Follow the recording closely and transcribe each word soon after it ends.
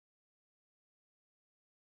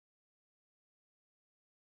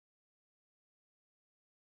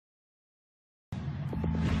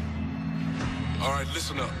All right,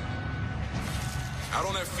 listen up. Out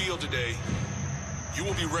on that field today, you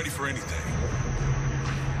will be ready for anything.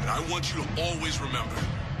 And I want you to always remember,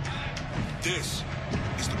 this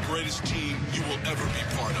is the greatest team you will ever be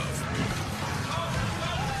part of.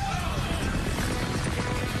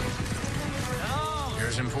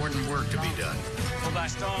 There's important work to be done.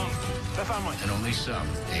 And only some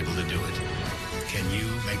able to do it. Can you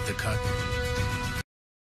make the cut?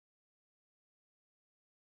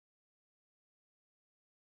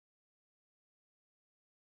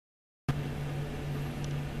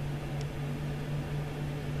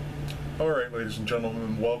 All right, ladies and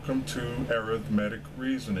gentlemen, welcome to arithmetic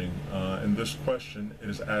reasoning. And this question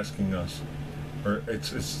is asking us, or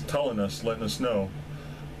it's telling us, letting us know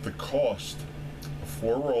the cost of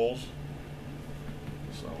 4 rolls.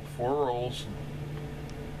 So 4 rolls,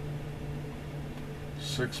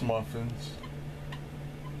 6 muffins,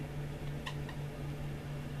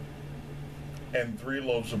 and 3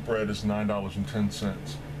 loaves of bread is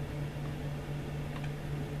 $9.10.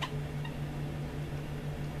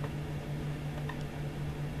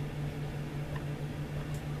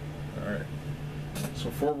 Alright, so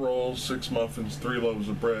 4 rolls, 6 muffins, 3 loaves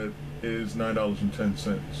of bread is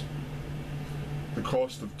 $9.10. The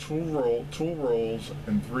cost of 2 rolls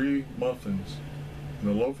and 3 muffins and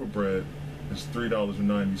a loaf of bread is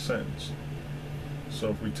 $3.90. So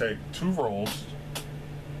if we take 2 rolls,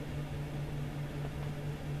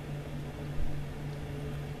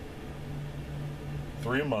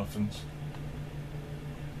 three muffins,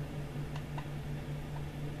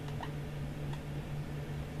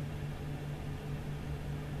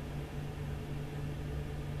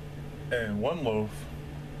 and 1 loaf,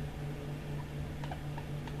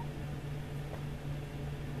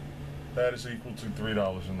 that is equal to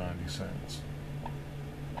 $3.90.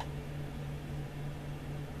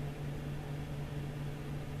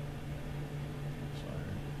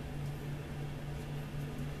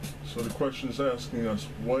 So the question is asking us,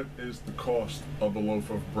 what is the cost of a loaf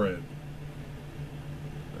of bread?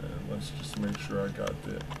 And let's just make sure I got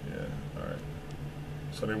that. Yeah, all right.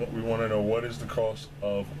 So we want to know, what is the cost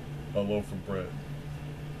of a loaf of bread?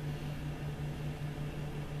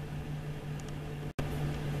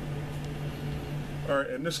 All right,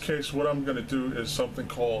 in this case, what I'm going to do is something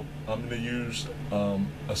called, I'm going to use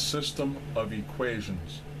a system of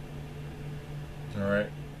equations. All right,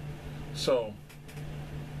 so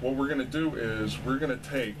what we're going to do is we're going to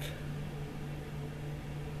take,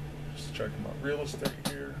 just checking my real estate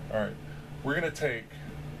here. All right, we're going to take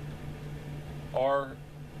our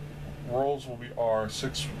rolls will be R,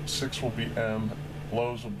 6 will be M,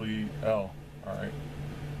 loaves will be L. All right,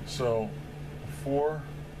 so 4R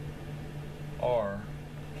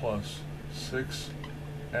plus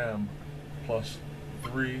 6M plus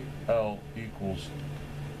 3L equals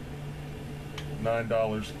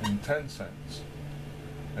 $9.10.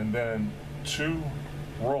 And then 2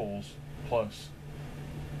 rolls plus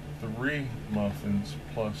 3 muffins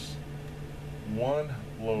plus 1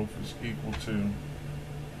 loaf is equal to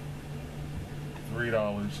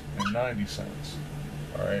 $3.90.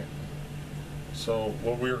 All right. So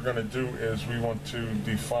what we're going to do is we want to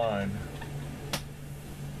define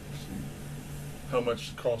how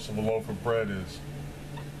much the cost of a loaf of bread is.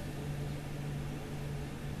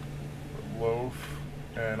 A loaf,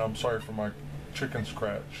 and I'm sorry for my chicken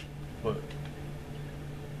scratch, but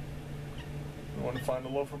we want to find a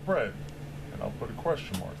loaf of bread, and I'll put a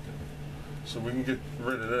question mark there. So we can get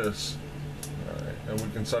rid of this, all right, and we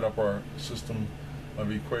can set up our system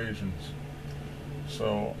of equations.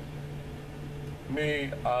 So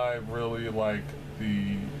I really like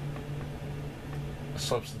the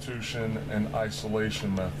substitution and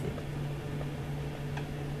isolation method.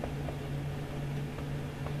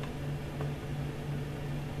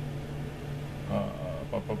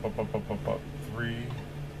 Three,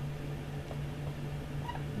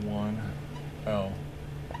 1L,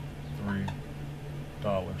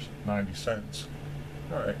 $3.90.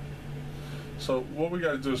 All right. So what we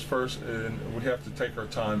got to do is first, and we have to take our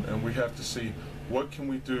time, and we have to see what can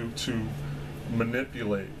we do to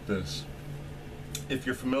manipulate this. If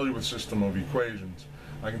you're familiar with system of equations,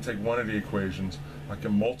 I can take one of the equations, I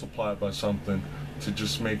can multiply it by something to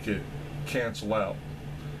just make it cancel out.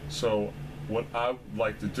 So what I would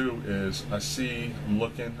like to do is, I'm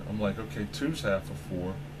looking, I'm like, okay, 2 is half of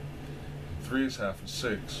 4, 3 is half of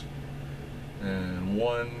 6, and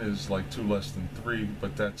 1 is like 2 less than 3,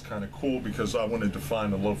 but that's kind of cool because I want to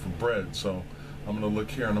define a loaf of bread. So I'm going to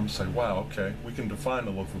look here and I'm going to say, wow, okay, we can define a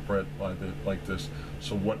loaf of bread like this.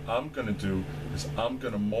 So what I'm going to do is I'm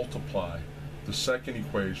going to multiply the second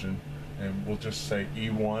equation, and we'll just say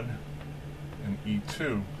E1 and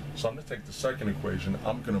E2 So I'm going to take the second equation,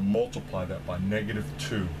 I'm going to multiply that by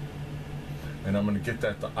 -2, and I'm going to get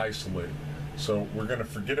that to isolate. So we're going to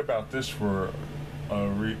forget about this for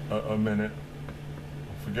a minute,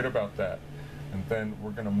 forget about that, and then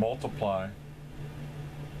we're going to multiply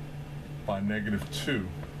by -2,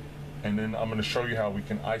 and then I'm going to show you how we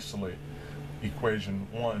can isolate equation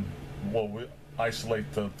 1. Well, we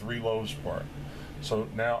isolate the 3 loaves part. So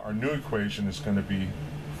now our new equation is going to be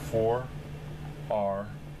 4r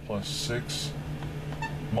plus 6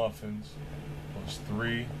 muffins plus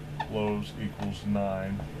 3 loaves equals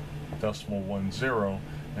 9.10.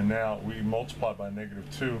 And now we multiply by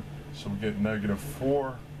 -2, so we get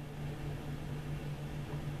 -4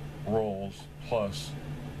 rolls plus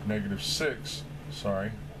 -6,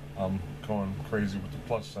 sorry, I'm going crazy with the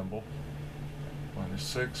plus symbol, minus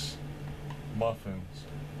 6 muffins,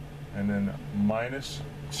 and then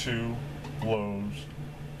 -2 loaves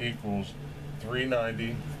equals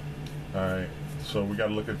 390. Alright, so we got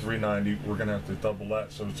to look at 390. We're going to have to double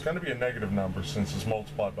that, so it's going to be a negative number since it's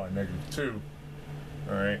multiplied by -2.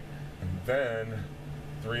 Alright, and then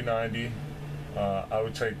 390, I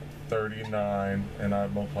would take 39 and I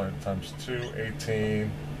multiply it times 2,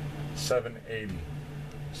 18, 780,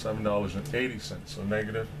 $7.80. So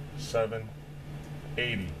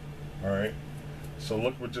 -780. Alright, so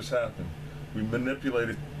look what just happened. We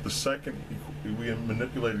manipulated we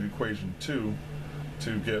manipulated equation 2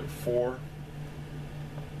 to get 4.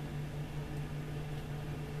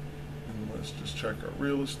 And let's just check our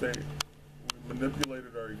real estate. We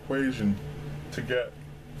manipulated our equation to get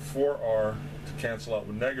 4r to cancel out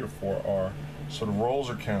with -4r. So the rolls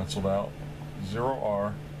are canceled out,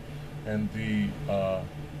 0r, and the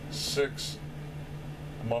 6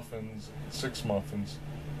 muffins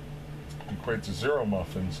equate to 0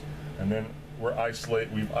 muffins, and then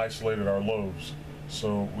we've isolated our loaves.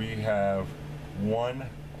 So we have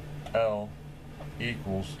 1L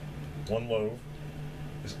equals 1 loaf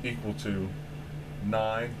is equal to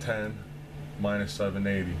 910 minus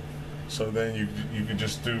 780. So then you can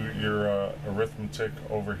just do your arithmetic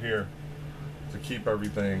over here to keep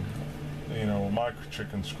everything, you know, my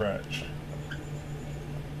chicken scratch.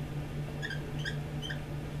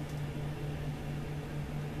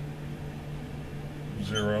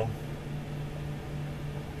 Zero.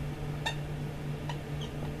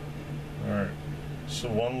 Alright, so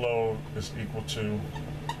 1 loaf is equal to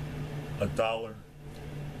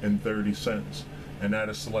 $1.30, and that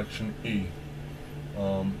is selection E.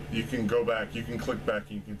 You can go back, you can click back,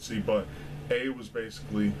 and you can see, but A was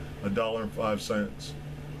basically $1.05,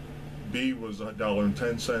 B was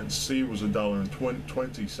 $1.10, C was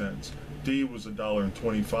 $1.20, D was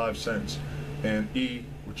 $1.25, and E,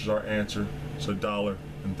 which is our answer, is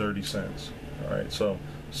 $1.30. All right, so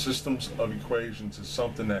systems of equations is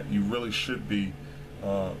something that you really should be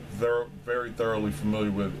very thoroughly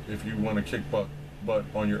familiar with if you want to kick butt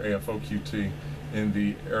on your AFOQT in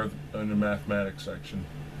the mathematics section.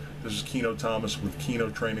 This is Kieno Tomas with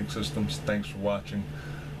Kieno Training Systems. Thanks for watching.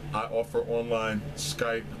 I offer online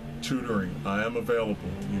Skype tutoring. I am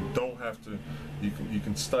available. You don't have to. You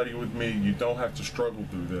can study with me. You don't have to struggle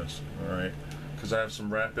through this. All right, because I have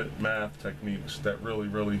some rapid math techniques that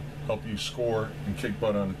really help you score and kick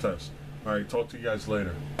butt on the test. All right, talk to you guys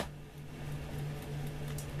later.